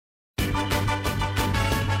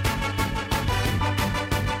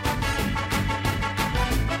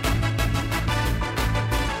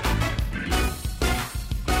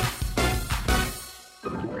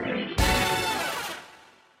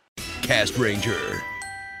Cast Ranger.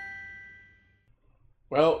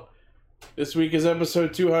 Well, this week is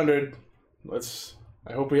episode 200.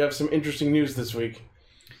 I hope we have some interesting news this week.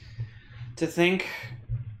 To think,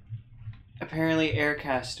 apparently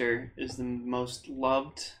Aircaster is the most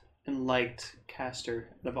loved and liked caster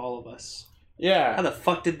of all of us. Yeah. How the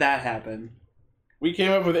fuck did that happen? We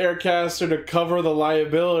came up with Aircaster to cover the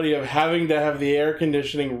liability of having to have the air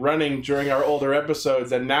conditioning running during our older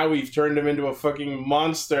episodes, and now we've turned him into a fucking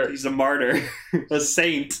monster. He's a martyr. A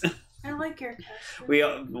saint. I like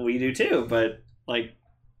Aircaster. We do too, but, like,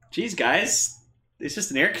 geez, guys, it's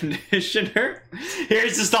just an air conditioner.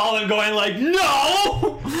 Here's just all of them going like,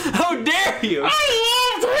 no! How dare you!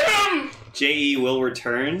 I loved him! J.E. will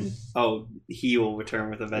return. Oh, he will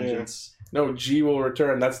return with a vengeance. No, G will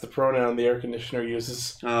return. That's the pronoun the air conditioner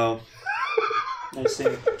uses. Oh. I see.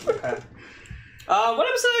 Okay. What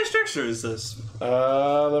episode of Structure is this?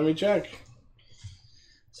 Let me check.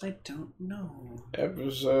 I don't know.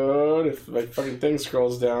 Episode, if my fucking thing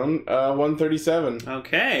scrolls down, 137.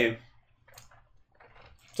 Okay.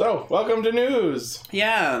 So, welcome to news.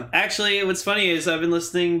 Yeah. Actually, what's funny is I've been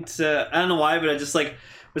listening to, I don't know why, but I just, like,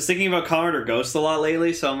 was thinking about Commodore Ghost a lot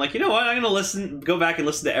lately, so I'm like, you know what, I'm gonna go back and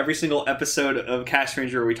listen to every single episode of Cast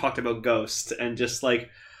Ranger where we talked about Ghost, and just, like...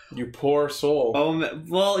 You poor soul. Oh,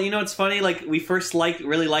 well, you know, it's funny, like, we first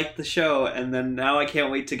really liked the show, and then now I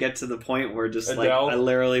can't wait to get to the point where just, like, Adele? I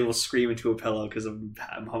literally will scream into a pillow because of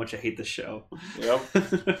how much I hate the show. Yep.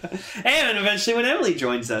 And eventually when Emily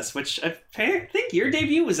joins us, which I think your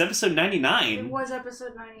debut was episode 99. It was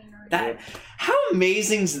episode 99. How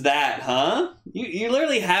amazing's that, huh? You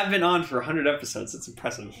literally have been on for 100 episodes. It's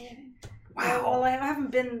impressive. Wow. Well, I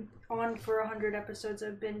haven't been on for 100 episodes.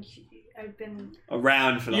 I've been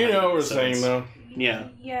around for the 100 You know what we're episodes. saying, though. Yeah.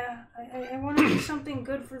 Yeah, I want to do something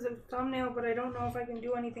good for the thumbnail, but I don't know if I can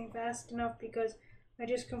do anything fast enough because I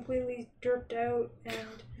just completely derped out and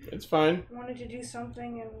It's fine. wanted to do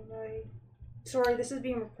something and Sorry, this is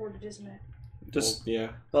being recorded, isn't it? Just, yeah.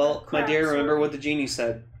 well, my Crap, dear, remember sorry. what the genie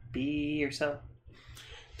said. Be yourself.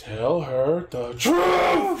 Tell her the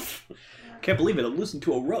truth! Can't believe it. I'm listening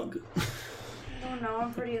to a rug. I don't know,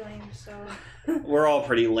 I'm pretty lame, so... We're all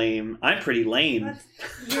pretty lame. I'm pretty lame.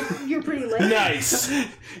 You're pretty lame. Nice!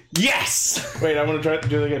 Yes! Wait, I'm gonna try to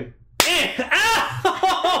do it again.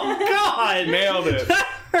 Oh, God! Nailed it.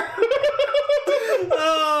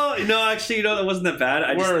 Oh, no, actually, you know, that wasn't that bad.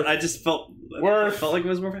 I just felt like it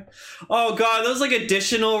was more bad. Oh, God, those, like,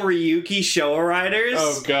 additional Ryuki Showa riders.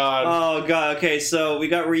 Oh, God. Oh, God. Okay, so we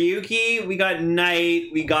got Ryuki, we got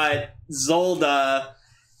Knight, we got Zolda,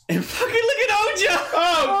 and fucking look at Oja!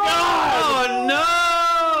 Oh, God! Oh,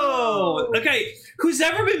 no! Okay, who's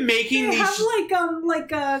ever been making They these... have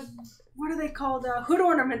what are they called? Hood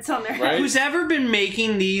ornaments on their head. Right? Who's ever been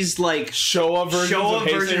making these, like... Showa versions of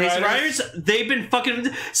Heisei Heisei Riders? they've been fucking...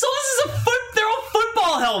 So this is they're all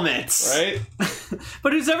football helmets! Right?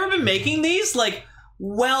 But who's ever been making these, like...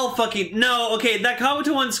 Well, fucking... No, okay, that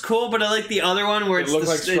Kabuto one's cool, but I like the other one where it's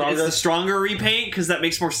the stronger repaint, because that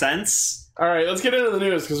makes more sense. Alright, let's get into the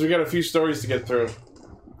news, because we got a few stories to get through.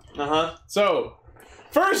 Uh-huh. So,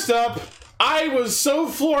 first up, I was so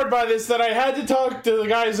floored by this that I had to talk to the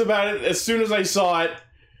guys about it as soon as I saw it.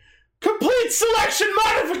 Complete selection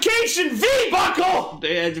modification V-buckle!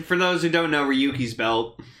 For those who don't know, Ryuki's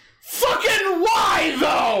belt. Fucking why,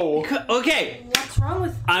 though? Okay, What's wrong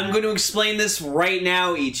with... I'm going to explain this right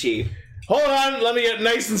now, Ichi. Hold on, let me get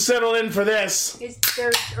nice and settled in for this. Is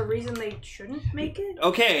there a reason they shouldn't make it?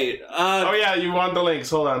 Okay, Oh yeah, you want the links,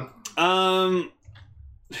 hold on.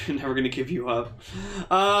 Never gonna give you up.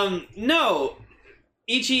 No.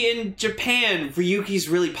 Ichi, in Japan, Ryuki's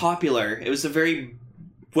really popular. It was a very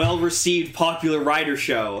well-received, popular rider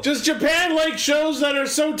show. Does Japan like shows that are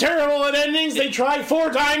so terrible at endings they try 4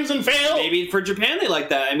 times and fail? Maybe for Japan they like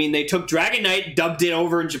that. I mean, they took Dragon Knight, dubbed it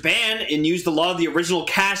over in Japan, and used a lot of the original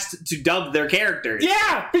cast to dub their characters.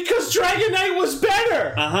 Yeah, because Dragon Knight was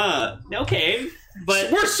better! Uh-huh. Okay, but...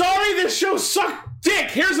 We're sorry this show sucked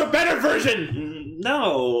dick! Here's a better version!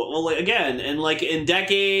 No. Well, again, and like in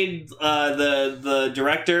Decade, the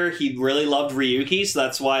director, he really loved Ryuki, so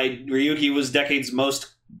that's why Ryuki was Decade's most,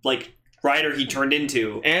 like, rider he turned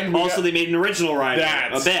into. And also they made an original rider,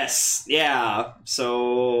 That's... Abyss. Yeah,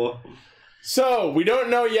 so we don't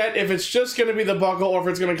know yet if it's just going to be the buckle or if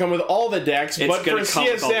it's going to come with all the decks, it's but for gonna come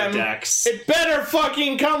with all the CSM, decks. it better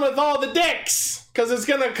fucking come with all the decks! Because it's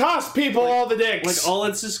going to cost people all the decks. Like, all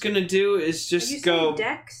it's just gonna do is Are you just go... saying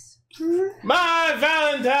Dex? My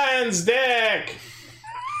Valentine's deck!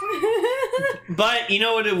 But, you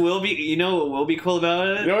know what it will be? You know what will be cool about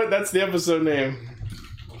it? You know what? That's the episode name.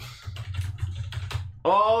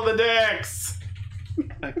 All the decks!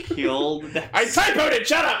 killed. I typoed it.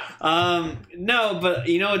 Shut up. No, but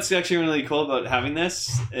you know what's actually really cool about having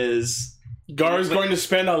this is Gar's going to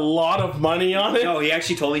spend a lot of money on it. no. He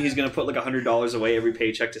actually told me he's going to put like $100 away every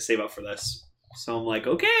paycheck to save up for this. So I'm like,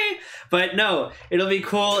 okay, but no, it'll be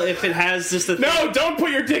cool if it has just a No, don't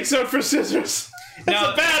put your dicks out for scissors. That's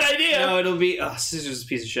No, a bad idea. No, it'll be Scissors is a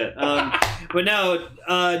piece of shit. But no,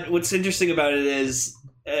 what's interesting about it is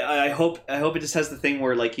I hope it just has the thing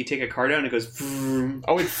where like you take a card out and it goes. Vroom.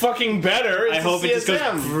 Oh, it's fucking better. It's I hope a it just goes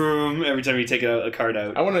CSM. vroom every time you take a card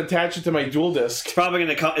out. I want to attach it to my dual disc. It's probably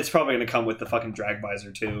gonna come with the fucking drag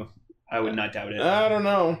visor too. I would not doubt it. I don't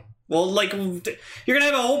know. Well, like you're gonna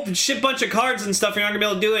have a whole shit bunch of cards and stuff. You're not gonna be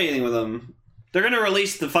able to do anything with them. They're gonna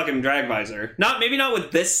release the fucking drag visor. Maybe not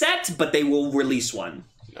with this set, but they will release one.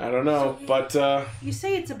 I don't know, but You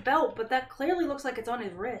say it's a belt, but that clearly looks like it's on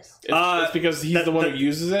his wrist. it's because he's the one who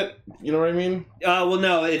uses it. You know what I mean? Well,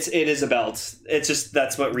 no, it is a belt. It's just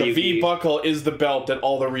that's what The Ryuki. V buckle is the belt that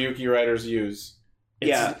all the Ryuki riders use.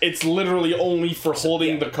 It's literally only for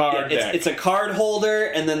holding the card deck. It's a card holder,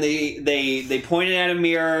 and then they point it at a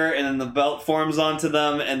mirror, and then the belt forms onto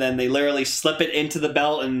them, and then they literally slip it into the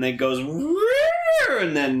belt, and it goes,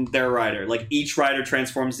 and then they're a rider. Like each rider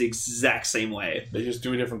transforms the exact same way. They just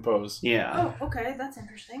do a different pose. Yeah. Oh, okay, that's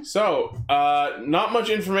interesting. So, not much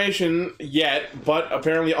information yet, but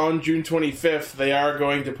apparently on June 25th, they are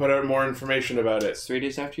going to put out more information about it. It's 3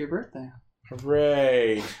 days after your birthday.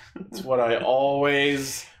 Hooray! That's what I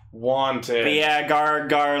always wanted. But yeah,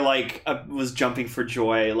 Gar like was jumping for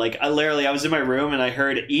joy. Like I was in my room and I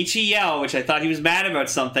heard Ichi yell, which I thought he was mad about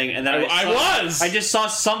something, and then I just saw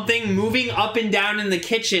something moving up and down in the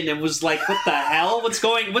kitchen and was like, "What the hell? What's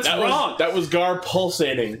wrong?" That was Gar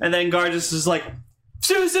pulsating. And then Gar just was like,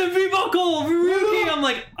 "Susan V buckle, Ryuki." I'm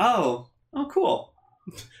like, "Oh, cool."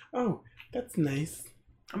 Oh, that's nice.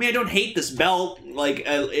 I mean, I don't hate this belt. Like,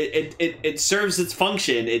 it serves its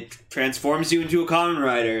function. It transforms you into a Kamen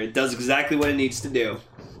Rider. It does exactly what it needs to do.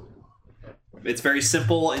 It's very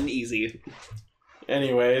simple and easy.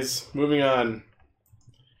 Anyways, moving on.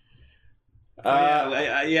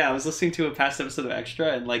 I was listening to a past episode of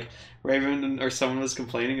Extra, and like Raven or someone was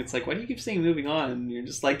complaining. It's like, why do you keep saying "moving on"? And you're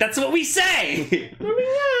just like, that's what we say. Moving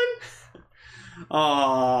on.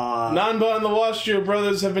 Aww. Nanba and the Washio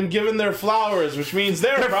brothers have been given their flowers, which means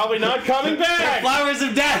they're probably not coming They're back. flowers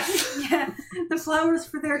of death. Yeah, the flowers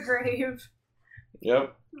for their grave.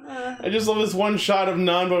 Yep. I just love this one shot of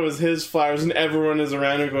Nanba with his flowers, and everyone is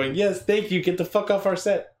around him going, "Yes, thank you. Get the fuck off our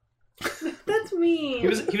set." That's mean. He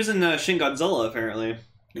was in Shin Godzilla apparently.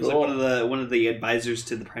 He was Cool. like one of the advisors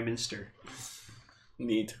to the Prime Minister,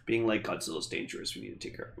 Neat. being like, Godzilla's dangerous. We need to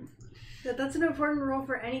take care of him. That's an important role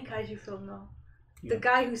for any kaiju film, though. The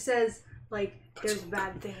guy who says, like, there's a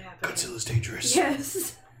bad thing happening. Godzilla's dangerous.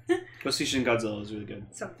 Yes. Go see Shin Godzilla. Is really good.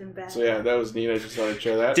 Something bad. So yeah, that was neat. I just thought I'd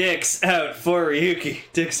share that. Dicks out for Ryuki.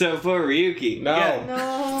 Dicks out for Ryuki. No.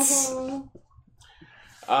 Yeah.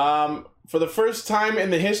 No. For the first time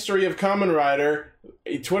in the history of Kamen Rider,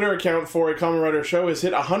 a Twitter account for a Kamen Rider show has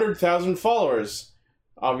hit 100,000 followers.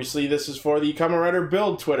 Obviously, this is for the Kamen Rider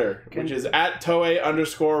Build Twitter, which is at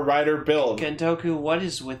 @Toei_Rider_Build. Kentoku, what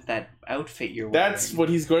is with that outfit you're wearing? That's what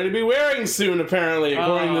he's going to be wearing soon, apparently,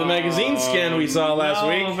 according to the magazine scan we saw last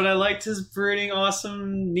week. But I liked his brooding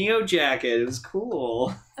awesome Neo jacket. It was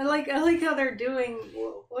cool. I like how they're doing.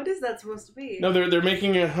 What is that supposed to be? No, they're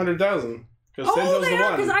making 100,000. Because Sento's they the are,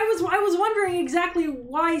 one. because I was wondering exactly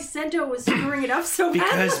why Sento was screwing it up so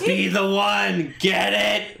badly. Because be the one. Get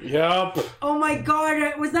it? Yup. Oh my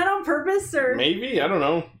god, was that on purpose or? Maybe, I don't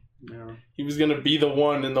know. No. He was gonna be the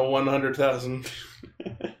one in the 100,000.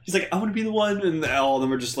 He's like, I want to be the one, and all of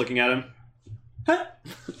them are just looking at him. Huh?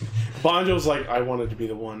 Banjo's like, I wanted to be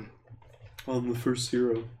the one. I'm the first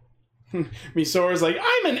hero. Misora's like,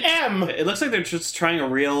 I'm an M! It looks like they're just trying a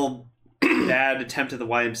real bad attempt at the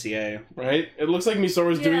YMCA. Right? It looks like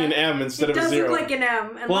Misora's doing an M instead it of a does 0. look like an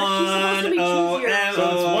M, and like he's supposed to be choosier. So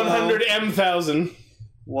it's 100 M,000.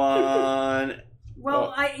 One.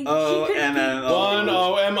 Well, One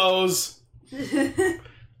O-M-Os.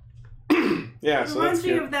 Yeah, so that's reminds me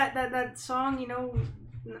good. of that song, you know,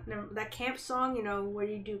 that camp song, you know, where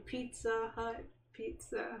you do Pizza Hut.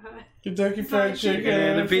 Kentucky Fried Chicken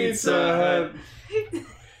and a Pizza Hut.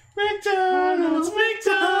 McDonald's.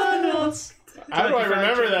 How do I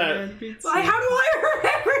remember that? How do I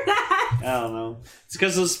remember that? I don't know. It's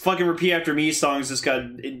because those fucking Repeat After Me songs just got...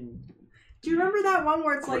 Do you remember that one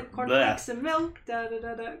where it's like cornflakes and milk, da da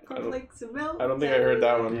da da, cornflakes and milk? I don't think I heard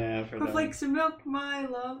that one. Yeah, I've heard that one. Cornflakes and milk, my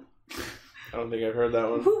love. I don't think I've heard that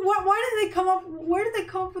one. Why did they come up? Where did they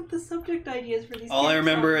come up with the subject ideas for these? All I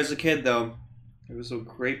remember songs? as a kid, though, There was a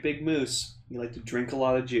great big moose. He liked to drink a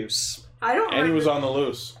lot of juice. I don't. And he was on the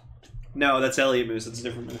loose. No, that's Elliot Moose. That's a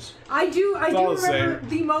different moose. I do all the remember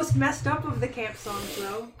the most messed up of the camp songs,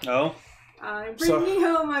 though. Oh? I'm bringing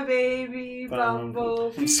home my baby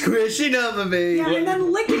Bumblebee. Squishing up a baby. Yeah, and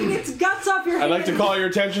then licking its guts off your I'd hand. like to call your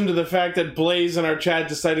attention to the fact that Blaze in our chat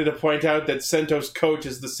decided to point out that Sento's coat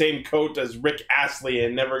is the same coat as Rick Astley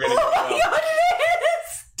and never gonna Oh my go god, it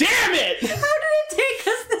is! Damn it! How did it take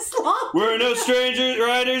us this long? We're no strangers,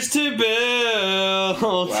 riders to build.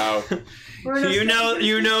 Wow. We're no You know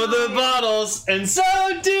strangers to the science. bottles, and so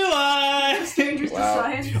do I. Strangers Wow. to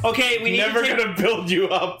science. Okay, we need Never to take... gonna build you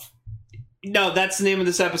up. No, that's the name of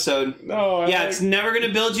this episode. No, Yeah, it's never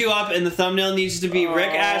gonna build you up, and the thumbnail needs to be Rick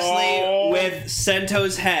Astley with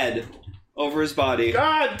Sento's head over his body.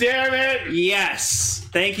 God damn it! Yes.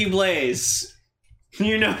 Thank you, Blaze.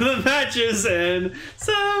 You know the matches, and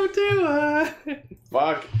so do I.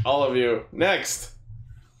 Fuck all of you. Next.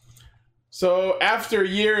 So, after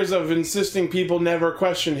years of insisting people never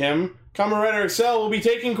question him, Kamen Rider Excel will be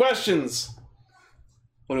taking questions.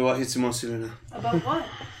 What do I hit now? About what?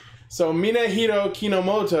 So, Minahiro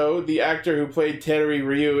Kinomoto, the actor who played Teruya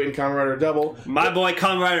Ryu in Kamen Rider Double, My boy,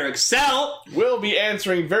 Kamen Rider Excel. will be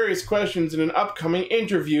answering various questions in an upcoming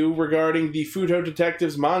interview regarding the Futo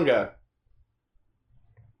Detectives manga.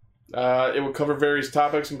 It will cover various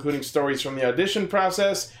topics, including stories from the audition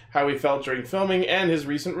process, how he felt during filming, and his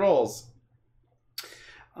recent roles.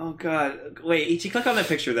 Oh god. Wait, Ichi, click on that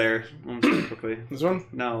picture there. One second, quickly. This one?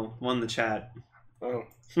 No, one in the chat. Oh.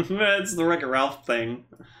 That's the Wreck-It Ralph thing.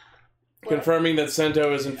 Confirming that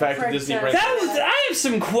Sento is in fact a Fred Disney says- princess. I have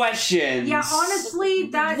some questions. Yeah, honestly,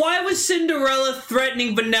 that. Why was Cinderella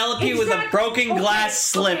threatening Vanellope with a broken glass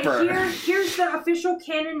slipper? Here's the official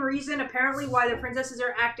canon reason, apparently, why the princesses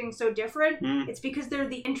are acting so different. Hmm. It's because they're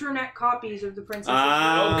the internet copies of the princesses.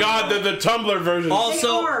 Ah. Oh god, the Tumblr version. Also,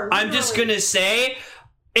 They are, I'm just really. gonna say,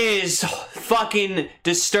 is fucking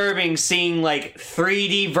disturbing seeing like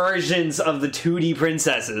 3D versions of the 2D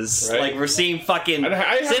princesses. Right. Like we're seeing fucking I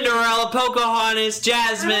haven't- Cinderella, Pocahontas, I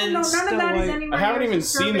Jasmine. don't know, none of that is anywhere I haven't near even as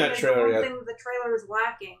seen that disturbing as trailer the yet. one thing the trailer is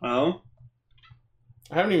lacking. Oh,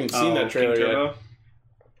 I haven't even seen that trailer King yet. Turbo?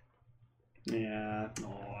 Yeah.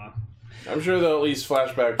 Aw. I'm sure they'll at least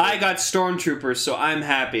flashback. I got stormtroopers, so I'm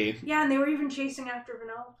happy. Yeah, and they were even chasing after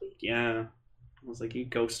Vanellope. Yeah. I was like, you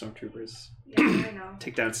go stormtroopers. Yeah, I know.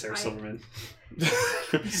 Take down Sarah Silverman.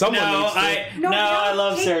 Someone no, needs to. No, I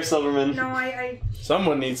love take- Sarah Silverman. No, I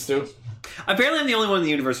Someone needs to. Apparently, I'm the only one in the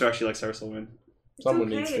universe who actually likes Sarah Silverman. it's Someone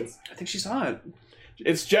okay. needs to. It's, I think she's hot.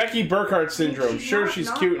 It's Jackie Burkhart syndrome. She's Sure, not- she's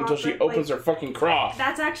not cute until she hot, but, opens her fucking craw.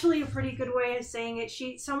 that's actually a pretty good way of saying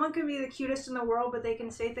it. Someone can be the cutest in the world, but they can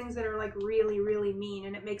say things that are like really, really mean,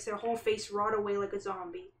 and it makes their whole face rot away like a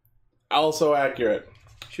zombie. Also accurate.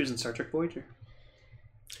 She was in Star Trek Voyager.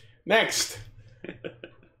 Next.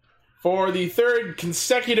 For the third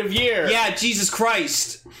consecutive year. Yeah, Jesus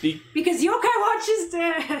Christ. Because Yokai Watch is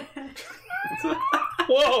dead.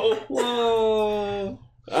 Whoa. Whoa.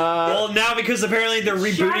 Well, now because apparently they're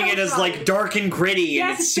rebooting it as like dark and gritty. Yes,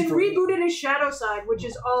 and it's it's been super. rebooted as Shadow Side, which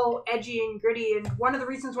is all edgy and gritty. And one of the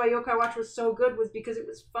reasons why Yokai Watch was so good was because it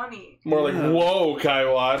was funny. More like, Yeah. whoa, Kai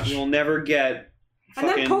Watch. You'll never get. And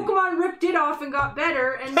then fucking- Pokemon ripped it off and got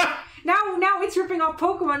better, and now it's ripping off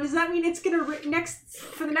Pokemon. Does that mean it's gonna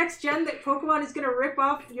for the next gen that Pokemon is gonna rip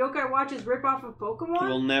off Yokai Watch's rip off of Pokemon?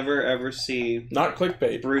 We'll never ever see Not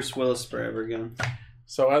clickbait. Bruce Willis spray ever again.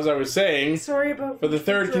 So as I was saying, Sorry about for the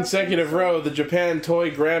third interrupting. consecutive row, the Japan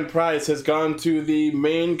Toy Grand Prize has gone to the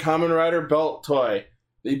main Kamen Rider belt toy,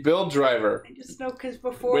 the Build Driver. I just know because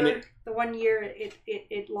before When it- the 1 year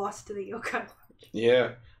it lost to the Yokai Watch.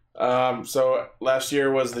 Yeah. So last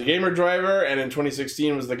year was the Gamer Driver, and in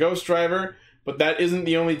 2016 was the Ghost Driver. But that isn't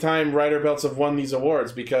the only time Rider Belts have won these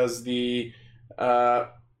awards, because the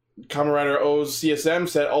Kamen Rider O's CSM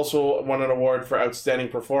set also won an award for outstanding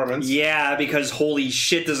performance. Yeah, because holy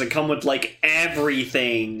shit, does it come with like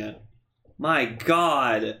everything? My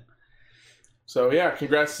God. So yeah,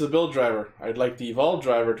 congrats to the Build Driver. I'd like the Evolve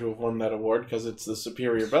Driver to have won that award because it's the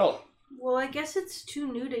superior belt, Well, I guess it's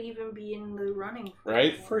too new to even be in the running. For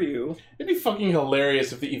right? it. For you. It'd be fucking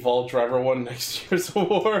hilarious if the Evolve Driver won next year's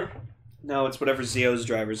award. No, it's whatever Zio's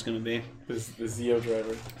driver's gonna be. The Zeo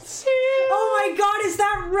Driver. Oh my god, is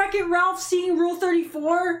that Wreck-It Ralph seeing Rule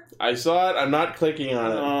 34? I saw it. I'm not clicking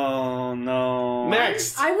on it. Oh no.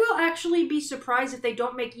 Next. I will actually be surprised if they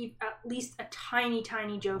don't make at least a tiny,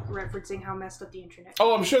 tiny joke referencing how messed up the internet.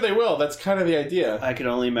 Oh, I'm sure they will. That's kind of the idea. I can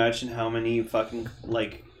only imagine how many fucking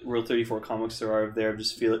like Rule 34 comics there are of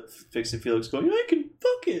just Fixing Felix going, I can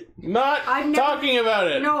fuck like it. Not I've never- talking about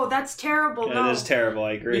it. No, that's terrible. Yeah, no. it is terrible.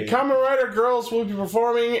 I agree. The Kamen Rider girls will be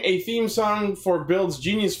performing a theme song for Build's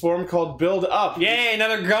Genius Form called Build Up. Yay!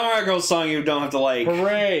 Another Kamen Rider Girls song you don't have to like.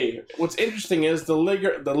 Hooray! What's interesting is the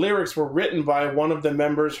lyrics were written by one of the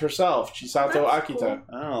members herself, Chisato That's Akita.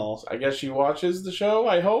 cool. Oh, I guess she watches the show,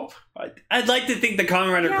 I hope. I'd like to think the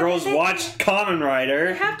Kamen Rider Yeah, Girls they- watched Kamen You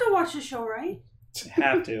Rider. have to watch the show, right?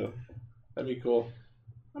 Have to. That'd be cool,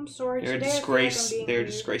 I'm sorry. They're a today I feel like disgrace. I'm being They're a weird.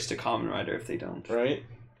 disgrace to Kamen Rider if they don't. right?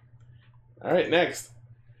 Alright, next.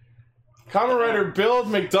 Kamen Rider Build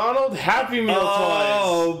McDonald Happy Meal toys.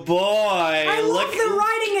 Oh boy! I love Look the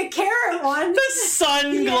riding a carrot one. the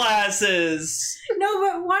sunglasses. No,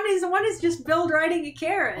 but one is just Build riding a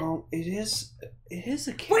carrot. Oh, it is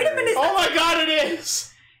a carrot. Wait a minute. Oh my god, it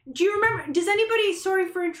is! Do you remember? Does anybody? Sorry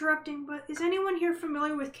for interrupting, but is anyone here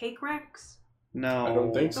familiar with Cake Rex? No, I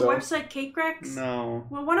don't think The so. website Cake Rex. No.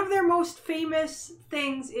 Well, one of their most famous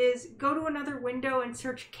things is go to another window and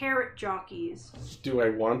search carrot jockeys. Do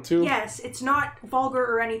I want to? Yes, it's not vulgar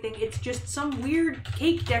or anything. It's just some weird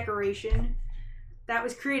cake decoration that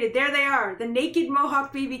was created. There they are, the naked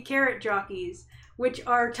Mohawk baby carrot jockeys, which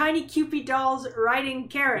are tiny Cupid dolls riding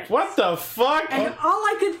carrots. What the fuck? And all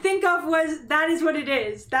I could think of was, that is what it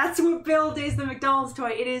is. That's what Build is, the McDonald's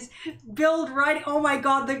toy. It is Build riding. Oh my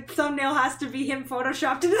god, the thumbnail has to be him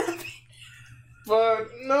photoshopped into that. But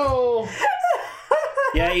no.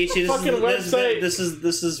 Yeah, Ichi, Fucking website. this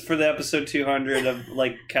is for the episode 200 of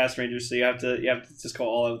like Cast Rangers, so you have to just go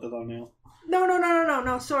all out with the thumbnail.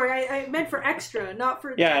 No. Sorry, I meant for extra, not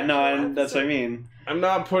for. Yeah, no, and that's what I mean. I'm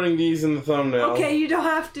not putting these in the thumbnail. Okay, you don't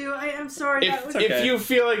have to. I'm sorry. That was. Okay. If you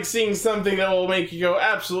feel like seeing something that will make you go,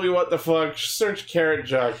 absolutely what the fuck, search Carrot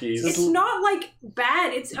Jockeys. It's not like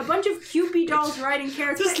bad. It's a bunch of Cupid dolls riding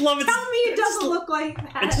carrots. Just But love it. Tell me it Just doesn't look like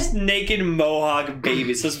that. It's just naked Mohawk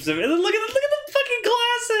babies. So specific. And then look at the fucking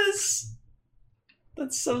glasses.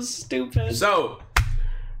 That's so stupid. So,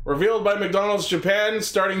 revealed by McDonald's Japan,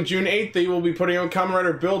 starting June 8th, they will be putting out Kamen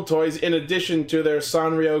Rider Build toys in addition to their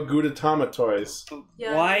Sanrio Gudetama toys.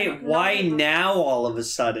 Yeah, Why no, now all of a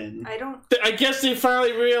sudden? I don't. I guess they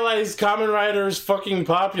finally realized Kamen Rider is fucking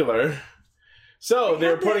popular. So,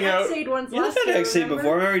 they're Had the putting out... X-Aid ones You last looked at year, X8 remember?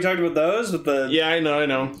 before. Remember we talked about those with the... Yeah, I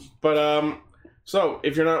know. But, so,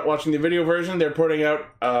 if you're not watching the video version, they're putting out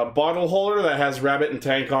a bottle holder that has Rabbit and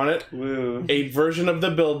Tank on it, Woo. a version of the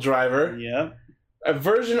Build driver, Yep. a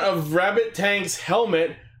version of Rabbit Tank's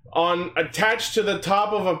helmet attached to the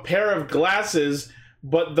top of a pair of glasses,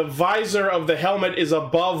 but the visor of the helmet is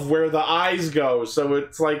above where the eyes go, so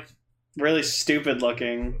it's like, Really stupid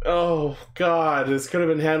looking. oh god, this could have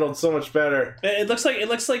been handled so much better. It looks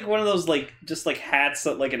like one of those just hats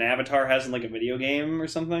that like an avatar has in like a video game or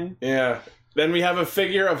something. Yeah. Then we have a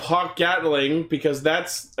figure of Hawk Gatling, because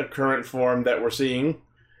that's a current form that we're seeing.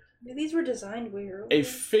 These were designed weird. A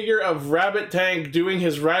figure of Rabbit Tank doing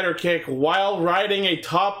his rider kick while riding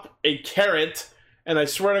atop a carrot. And I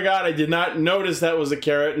swear to God, I did not notice that was a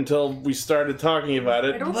carrot until we started talking about I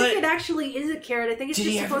it. don't But- think it actually is a carrot. I think it's Did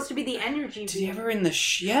just he ever- supposed to be the energy. Did he beam. ever in the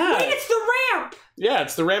Wait, yeah? it's the ramp! Yeah,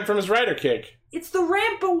 it's the ramp from his rider kick. It's the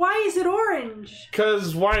ramp, but why is it orange?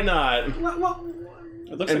 Cause why not? What?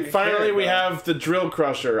 It looks And like a finally carrot, we though. have the Drill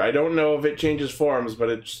Crusher. I don't know if it changes forms, but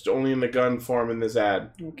it's only in the gun form in this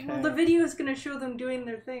ad. Okay. Well, the video is going to show them doing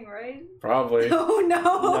their thing, right? Probably. Oh,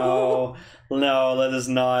 no. No, that is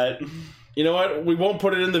not. You know what? We won't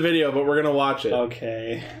put it in the video, but we're gonna watch it.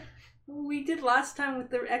 Okay. We did last time with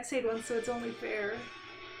the X-Aid one, so it's only fair.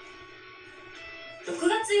 6月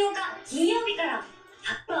8日金曜日から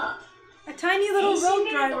タッパ A tiny ー little 変身 road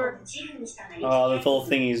ベルトを driver. モチーフにしたナイキ Oh, the little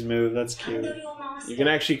thingies move. That's ハンド cute. ルを回して You can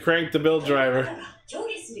actually crank the Build driver. 上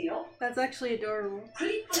下するよ That's actually adorable. ク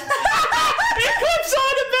リップが It clips on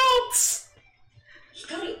the belts!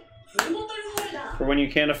 光るフルボトルホルダー For when you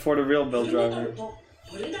can't afford a real フ build ルボト driver. ルと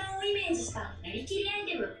ホルダーをイメージしたなりきりアイ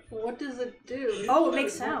テム What does it do? Oh, it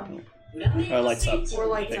makes sound. 裏面 Oh, の lights スイ up. ッチ Or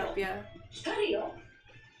を lights up, yeah. 光るよ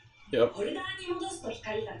Yep. ホルダーに戻すと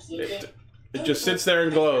光が消えて It just sits there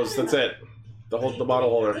and glows. That's it. The bottle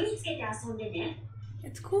服 holder. につけて遊んでね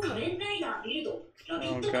It's cool. 仮面ライダービルドラビ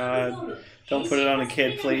Oh ット God. Don't put it on a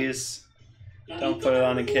kid, please. Don't put it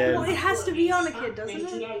on a kid. Well, it has to be on a kid, doesn't なり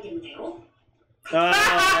きり it? アイテムだよ Ah,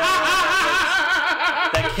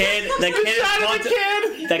 that kid The is shot of the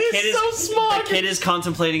kid! that kid is so small! that kid is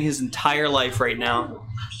contemplating his entire life right now.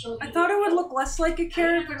 I thought it would look less like a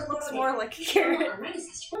carrot, but it looks more like a carrot.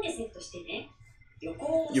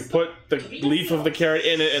 You put the leaf of the carrot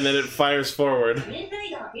in it and then it fires forward. 仮面ライ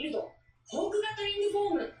ダービルドホークガトリングフ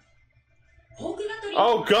ォームフォーク型に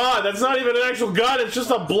Oh god, that's not even an actual gun, it's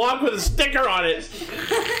just a block with a sticker on it!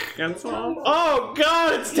 That's all. Oh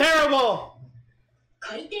god, it's terrible!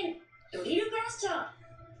 回転ドリルクラッシャー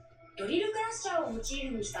ドリルクラッシャーをモチー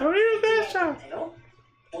フにしたドリルクラッシャーだよ。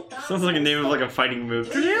ボタン Sounds like a name of like a fighting move.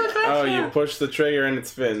 Oh, you push the trigger and it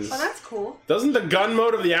spins. Oh, that's cool. Doesn't the gun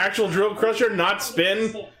mode of the actual drill crusher not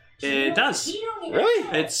spin? It does. Really?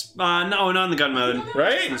 It's no, not in the gun mode.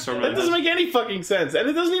 Right? That's sort of That doesn't make any fucking sense. And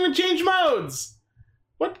it doesn't even change modes!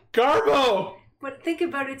 What garbo? But think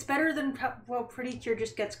about it, it's better than, well, Pretty Cure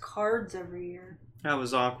just gets cards every year. That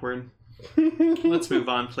was awkward. Let's move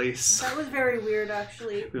on, please. That was very weird,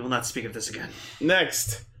 actually. We will not speak of this again.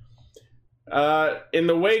 Next. In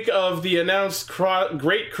the wake of the announced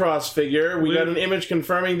Great Cross figure, we got an image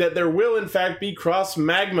confirming that there will in fact be Cross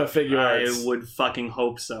Magma figure I arts. would fucking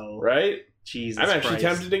hope so. Right? Jesus I'm actually Christ.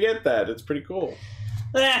 tempted to get that. It's pretty cool.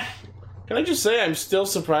 Eh. Can I just say I'm still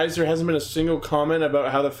surprised there hasn't been a single comment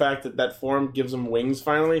about how the fact that that form gives them wings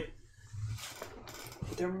finally?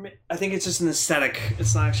 I think it's just an aesthetic.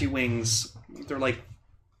 It's not actually wings. They're like,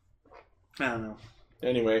 I don't know.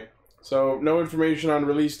 Anyway, so no information on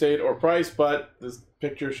release date or price, but this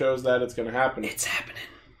picture shows that it's going to happen. It's happening.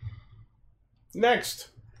 Next,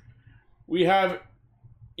 we have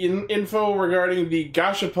info regarding the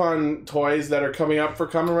Gashapon toys that are coming up for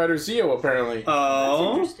Kamen Rider Zeo, apparently. That's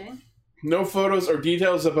Oh. interesting. No photos or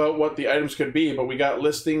details about what the items could be, but we got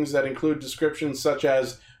listings that include descriptions such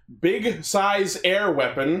as Big Size Air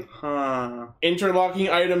Weapon, Huh. Interlocking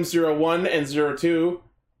Items 01 and 02,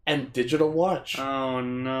 and Digital Watch. Oh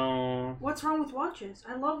no. What's wrong with watches?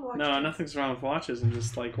 I love watches. No, nothing's wrong with watches. I'm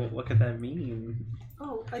just like, well, what could that mean?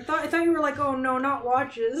 Oh, I thought you were like, oh no, not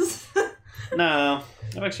watches. No,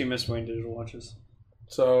 I've actually missed wearing digital watches.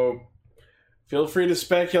 So, feel free to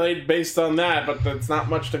speculate based on that, but that's not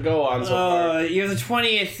much to go on so far. You have the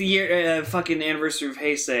 20th year, fucking anniversary of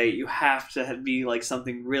Heisei. You have to be like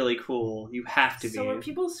something really cool. You have to So be. are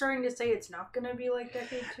people starting to say it's not gonna be like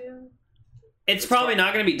Decade 2? It's probably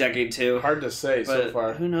not going to be Decade 2. Hard to say But so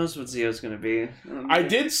far. who knows what Zeo's going to be? I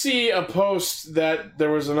did see a post that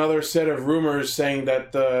there was another set of rumors saying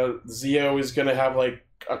that the Zeo is going to have like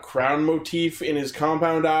a crown motif in his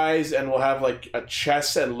compound eyes and will have like a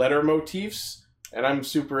chess and letter motifs. And I'm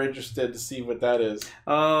super interested to see what that is.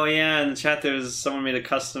 Oh, yeah, in the chat there's someone made a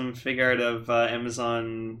custom figure art of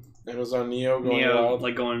Amazon Amazon Neo going Neo, wild.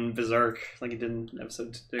 like going berserk, like he did in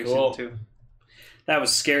episode 2. Cool. 2. That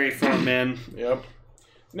was scary for him, man. Yep.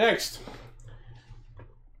 Next.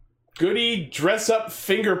 Goody dress-up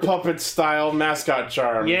finger puppet style mascot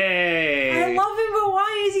charm. Yay! I love him, but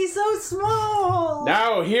why is he so small?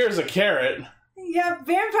 Now here's a carrot. Yeah,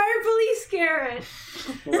 Vampire Police Carrot.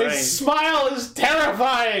 Right. His smile is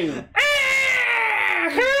terrifying.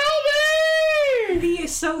 Help me! He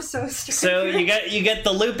is so strict. So you get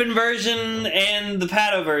the Lupin version and the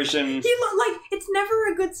Pato version. He like it's never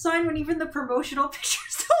a good sign when even the promotional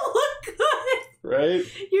pictures don't look good. Right?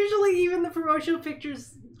 Usually, even the promotional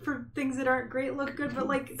pictures for things that aren't great look good, but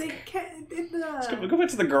like they can't. Go back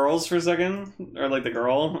to the girls for a second, or like the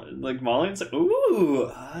girl, like Molly. It's like, ooh.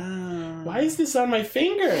 Why is this on my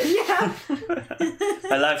finger? Yeah.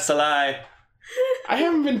 My life's a lie. I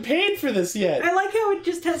haven't been paid for this yet. I like how it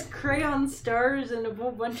just has crayon stars and a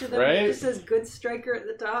whole bunch of them. Right? It just says Good Striker at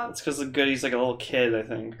the top. It's because the Goody's like a little kid, I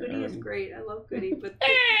think. Goody is great. I love Goody, but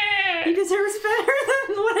he deserves better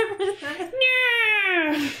than whatever that.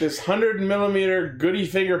 This 100mm Goody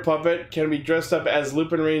finger puppet can be dressed up as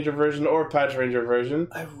Lupin Ranger version or Patch Ranger version.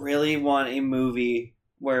 I really want a movie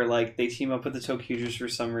where like they team up with the Tokyujus for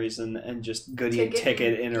some reason and just Goody and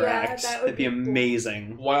Ticket interact. that would That'd be be cool.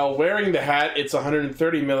 amazing. While wearing the hat, it's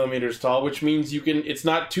 130mm tall, which means it's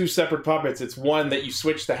not two separate puppets, it's one that you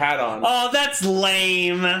switch the hat on. Oh, that's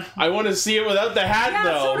lame. I want to see it without the hat, Yeah,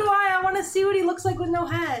 though. so do I. I want to see what he looks like with no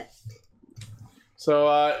hat. So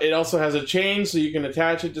it also has a chain, so you can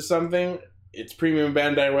attach it to something. It's premium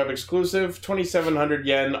Bandai Web exclusive, 2,700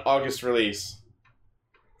 yen, August release.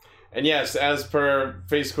 And yes, as per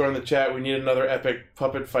FaceScore in the chat, we need another epic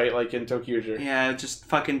puppet fight like in Tokyuger. Yeah, just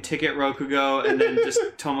fucking Ticket Rokugo and then just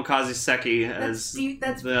Tomokazu Seki as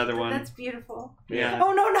That's the other one. That's beautiful. Yeah.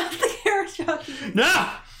 Oh no, not the carrot jockey.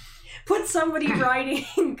 No! Put somebody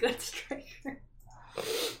riding Good Striker.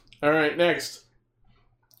 Alright, next.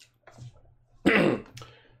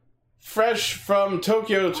 Fresh from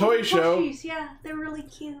Tokyo Toy Show, Plushies, yeah, they're really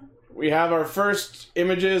cute. we have our first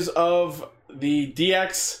images of the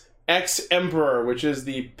DX X Emperor, which is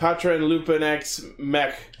the Patra and Lupin X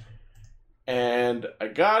mech. And I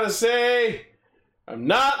gotta say, I'm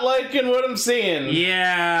not liking what I'm seeing.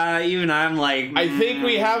 Yeah, even I'm like... I think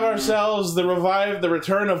we have ourselves the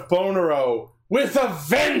return of Bonero with a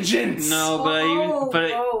vengeance! No,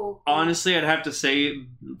 but Oh. honestly, I'd have to say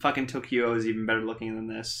fucking Tokyo is even better looking than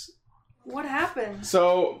this. What happened?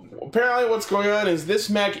 So, apparently what's going on is this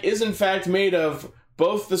mech is in fact made of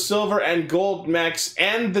both the silver and gold mechs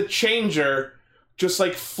and the changer, just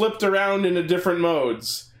like flipped around into different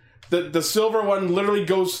modes. The silver one literally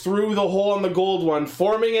goes through the hole in the gold one,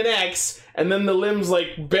 forming an X, and then the limbs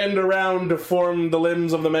like bend around to form the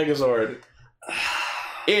limbs of the Megazord.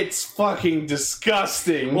 It's fucking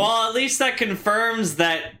disgusting. Well, at least that confirms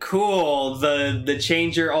that cool. The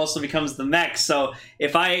changer also becomes the mech. So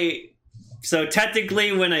so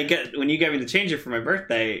technically, when you get me the changer for my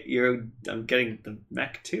birthday, I'm getting the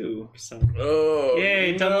mech too. So Oh,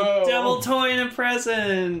 yay, no. double toy and a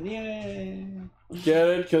present. Yay. Get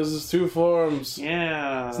it? Because it's two forms.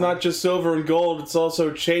 Yeah. It's not just silver and gold, it's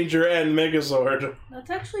also changer and Megazord. That's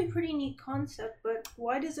actually a pretty neat concept, but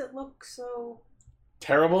why does it look so...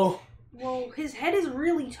 Terrible? Well, his head is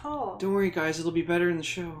really tall. Don't worry, guys. It'll be better in the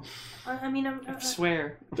show. I mean, I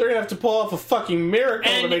swear. They're gonna have to pull off a fucking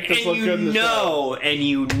miracle to make this look good in the show. And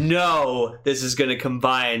you know this is gonna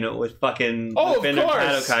combine with fucking Oh, Finn of and course.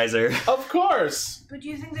 Pato Kaiser. Of course! But do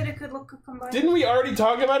you think that it could look combined? Didn't we already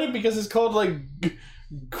talk about it because it's called, like,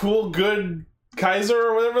 Cool Good Kaiser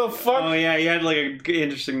or whatever the fuck? Oh yeah, you had like a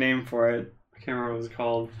interesting name for it. I can't remember what it was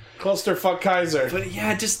called. Clusterfuck Kaiser. But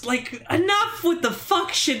yeah, just like enough with the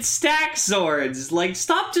fuck shit stack Zords. Like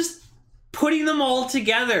stop just putting them all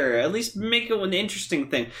together. At least make it an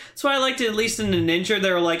interesting thing. That's why I liked it. At least in the Ninja,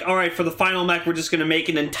 they were like, all right, for the final mech, we're just gonna make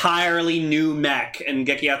an entirely new mech, and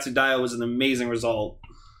Gekiyatsu Dio was an amazing result.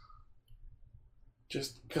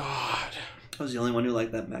 Just God. I was the only one who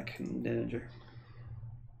liked that mech in Ninja.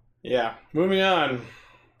 Yeah. Moving on.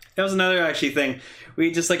 That was another actually thing.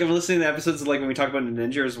 We just like I'm listening to episodes of like when we talk about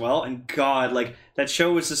Ninja as well, and God, like that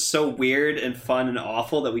show was just so weird and fun and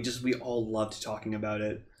awful that we all loved talking about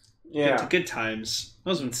it. Yeah. Good times. That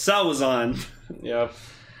was when Cell was on. Yep.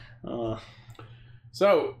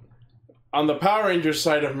 So, on the Power Rangers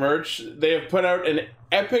side of merch, they have put out an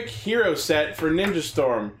epic hero set for Ninja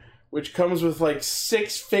Storm, which comes with like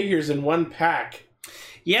 6 figures in one pack.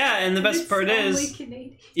 Yeah, and the best part only is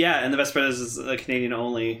Canadian. yeah, and the best part is it's a Canadian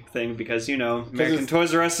only thing because you know American it's-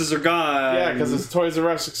 Toys R Us are gone. Yeah, because it's Toys R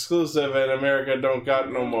Us exclusive and America don't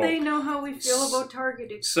got no more. They know how we feel about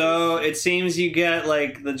Target. So it seems you get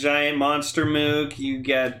like the giant monster mook. You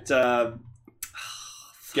get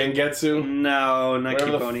Gengetsu. no, not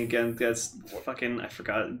Whatever the Kiboni again. That's fucking I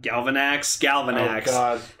forgot. Galvanax. Oh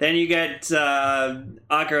god. Then you get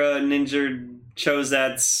Akira Ninja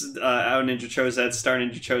Chosets, Out Ninja Chosets, Star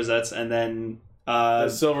Ninja Chosets, and then The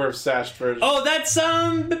silver sashed version. oh, that's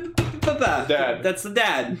Dad. That's the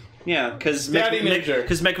dad. Yeah, because Daddy Ninja.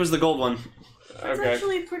 Because Mech was the gold one. It's Okay.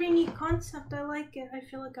 actually a pretty neat concept. I like it. I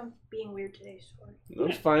feel like I'm being weird today. Sorry.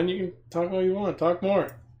 That's fine. You can talk all you want. Talk more.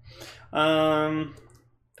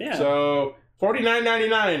 Yeah. So,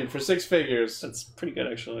 $49.99 for 6 figures. That's pretty good,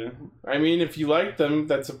 actually. I mean, if you like them,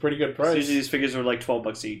 that's a pretty good price. Usually these figures are like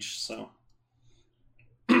 $12 each, so.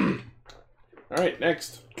 Alright,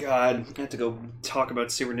 next. God, I have to go talk about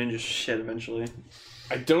Super Ninja shit eventually.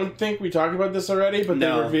 I don't think we talked about this already, but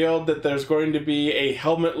No. they revealed that there's going to be a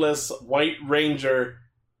helmetless White Ranger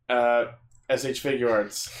SH Figure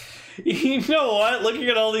Arts. You know what? Looking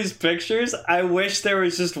at all these pictures, I wish there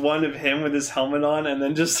was just one of him with his helmet on and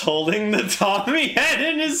then just holding the Tommy head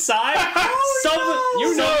in his side.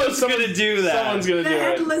 Someone's gonna do that. Someone's gonna The do it.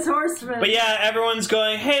 Headless Horseman. But yeah, everyone's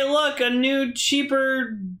going, hey, look, a new,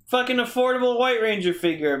 cheaper, fucking affordable White Ranger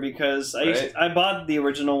figure because I bought the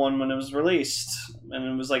original one when it was released. And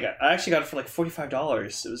it was like, I actually got it for like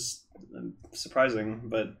 $45. It was surprising,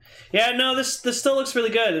 but yeah, no, this still looks really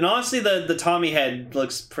good. And honestly, the Tommy head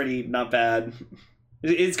looks pretty not bad.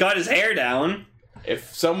 It's got his hair down.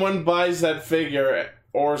 If someone buys that figure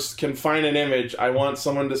or can find an image, I want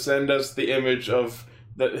someone to send us the image of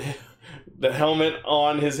the helmet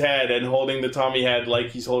on his head and holding the Tommy head like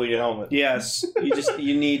he's holding a helmet. Yes,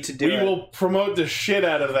 you need to do We it. will promote the shit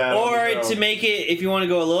out of that. on the Or show. to make it, if you want to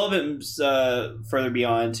go a little bit further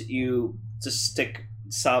beyond, you just stick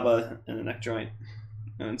Saba in the neck joint.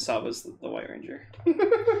 And Saba's the White Ranger.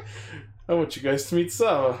 I want you guys to meet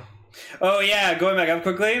Saba. Oh yeah, going back up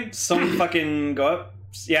quickly, someone fucking go up.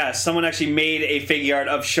 Yeah, someone actually made a figure art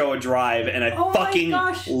of Showa Drive, and I Oh my fucking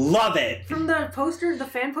gosh. love it. From the posters, the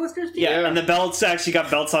fan posters. Yeah, Yeah. and the belts actually got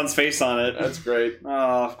Beltson's face on it. That's great.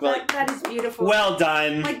 Oh, like, That is beautiful. well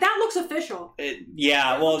done. Like that looks official.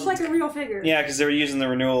 Yeah, It well, looks like a real figure. yeah, because they were using the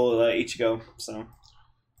renewal Ichigo, so.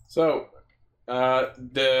 So,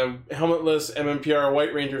 The helmetless MMPR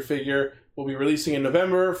White Ranger figure will be releasing in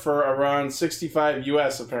November for around $65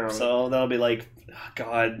 US, apparently. So that'll be like,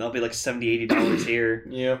 that'll be like $70, $80 here.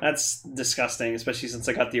 Yeah. That's disgusting, especially since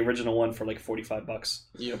I got the original one for like $45.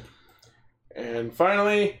 Yep. And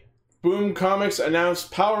finally, Boom Comics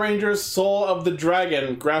announced Power Rangers Soul of the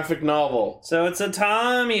Dragon graphic novel. So it's a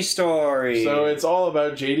Tommy story. So it's all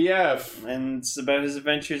about JDF. And it's about his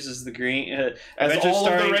adventures as the Green. As adventures all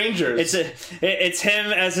of the Rangers. It's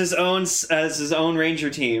him as his own Ranger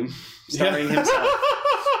team, starring himself.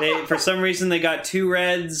 For some reason, they got 2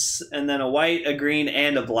 reds and then a white, a green,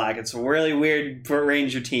 and a black. It's a really weird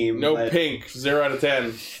Ranger team. No but pink. 0 out of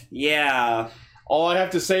 10. Yeah. All I have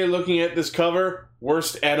to say, looking at this cover,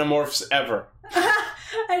 worst Animorphs ever.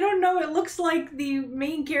 I don't know. It looks like the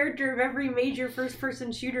main character of every major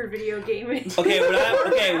first-person shooter video game. Okay,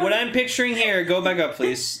 what I'm picturing here. Go back up,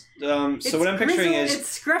 please. So what I'm picturing is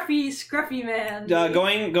it's Scruffy Man.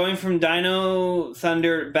 going from Dino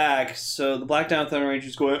Thunder back. So the Black Dino Thunder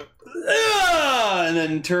Ranger's going, ah! And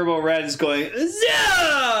then Turbo Red is going,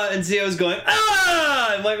 Zah! And Zeo's going,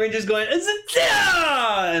 ah! And White Ranger's going,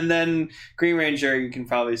 Zah! And then Green Ranger, you can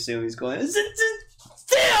probably assume he's going, Zah!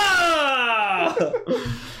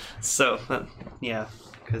 So yeah,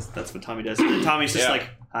 because that's what Tommy does. And Tommy's just like,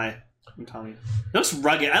 hi. I'm Tommy. Looks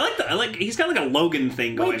rugged. I like. He's got like a Logan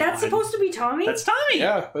thing going on. Wait, that's supposed to be Tommy? That's Tommy.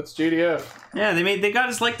 Yeah, that's JDF. Yeah, they got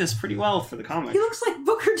his likeness pretty well for the comic. He looks like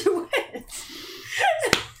Booker DeWitt.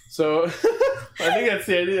 So, I think that's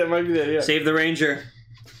the idea. That might be the idea. Save the Ranger.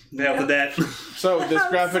 After that. So this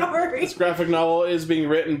sorry. graphic novel is being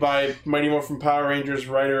written by Mighty Morphin Power Rangers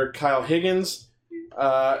writer Kyle Higgins,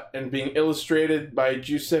 and being illustrated by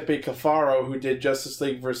Giuseppe Cafaro, who did Justice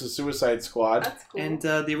League vs. Suicide Squad. That's cool. And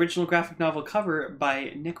the original graphic novel cover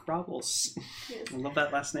by Nick Robles. Yes. I love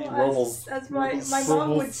that last name. As my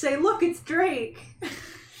mom would say, look, it's Drake.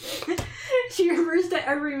 She refers to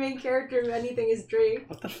every main character of anything as Drake.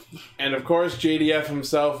 And of course, JDF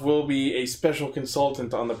himself will be a special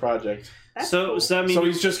consultant on the project. So Cool. does that mean So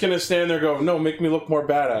he's just gonna stand there and go, no, make me look more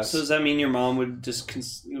badass. So does that mean your mom would just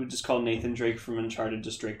call Nathan Drake from Uncharted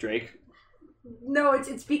just Drake? No,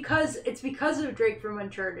 it's because of Drake from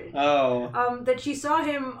Uncharted. Oh. That she saw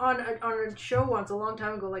him on a show once a long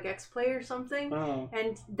time ago, like X-Play or something. Oh.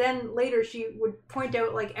 And then later she would point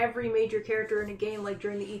out like every major character in a game, like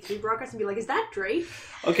during the E3 broadcast, and be like, "Is that Drake?"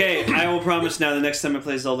 Okay, I will promise now. The next time I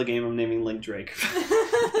play Zelda game, I'm naming Link Drake.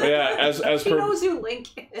 But yeah, as He per knows who Link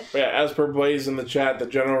is. as per Blaze in the chat, the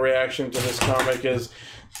general reaction to this comic is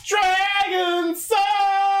Dragon Soul.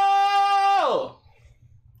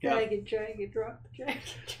 Yep. Dragon.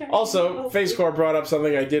 Also, FaceCore brought up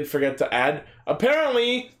something I did forget to add.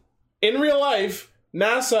 Apparently, in real life,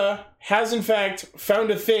 NASA has in fact found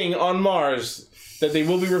a thing on Mars that they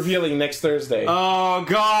will be revealing next Thursday. Oh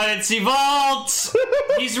God, it's Evolved!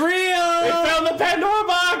 He's real! They found the Pandora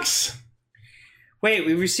box! Wait,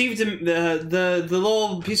 we received the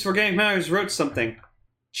little piece of organic matter wrote something.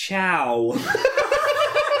 Ciao.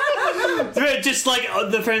 Just like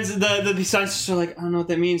the friends, the scientists are like, I don't know what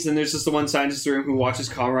that means. And there's just the one scientist in the room who watches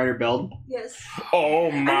Kamen Rider build. Yes.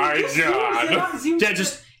 Oh my And it god! Yeah,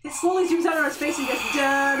 just it slowly zooms out on his face and goes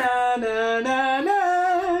da na na na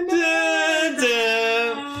na da,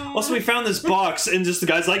 da. Also, we found this box, and just the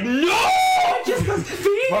guy's like, no! It just goes be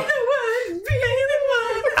the one,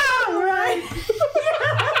 all right.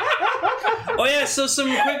 Oh yeah, so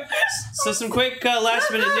some quick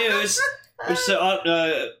last minute news, which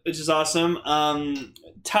is awesome.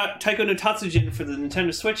 Taiko no Tatsujin for the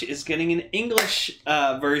Nintendo Switch is getting an English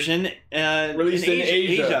version Released in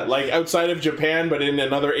Asia, like outside of Japan, but in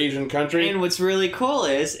another Asian country. And what's really cool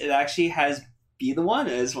is it actually has "Be the One"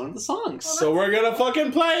 as one of the songs. So we're gonna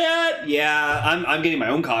fucking play it! Yeah, I'm getting my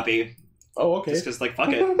own copy. Oh, okay. Just because, like, fuck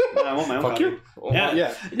it. I want my own Fuck copy. you. Oh, Yeah.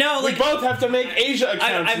 yeah. No, We like, both have to make Asia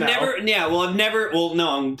accounts I've now. no,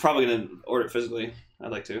 I'm probably going to order it physically. I'd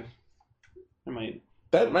like to. I might.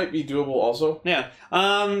 That might be doable also. Yeah.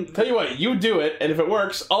 Tell you what, you do it, and if it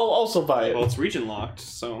works, I'll also buy it. Well, it's region locked,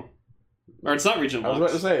 so. Or it's not region I was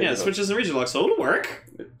locked. about to say, Yeah, the Switch isn't region locked, so it'll work.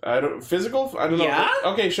 Physical? I don't know. Yeah?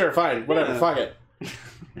 Okay, sure, fine. Whatever, Yeah. fuck it.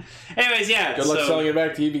 Anyways, yeah. Good luck so, selling it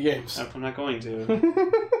back to EB Games. I'm not going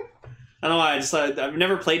to. I don't know why. I've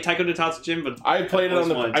never played Taiko no Tatsujin, but I played it on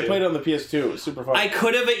the always wanted to. I played it on the PS2. It was super fun. I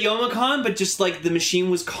could have at Youmacon, but just like the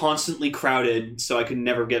machine was constantly crowded, so I could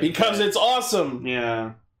never get because it's awesome.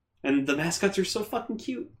 Yeah. And the mascots are so fucking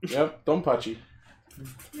cute. Yep, don't Pucci.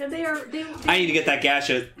 Yeah, they are. I need to get that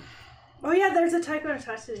gadget. Oh yeah, there's a Taiko no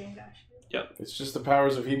Tatsujin gash. Yep. It's just the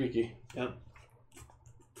powers of Hibiki. Yep.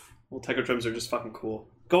 Well, Taiko drums are just fucking cool.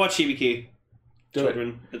 Go watch Hibiki. Do it.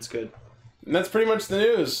 Children, it's good. And that's pretty much the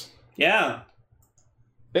news. Yeah.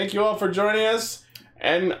 Thank you all for joining us.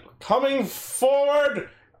 And coming forward,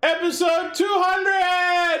 episode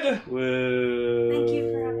 200! Woo. Thank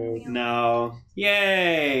you for having me on. No.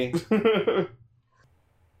 Yay.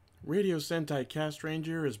 Radio Sentai Cast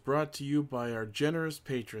Ranger is brought to you by our generous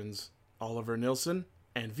patrons, Oliver Nilsson,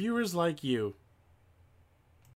 and viewers like you.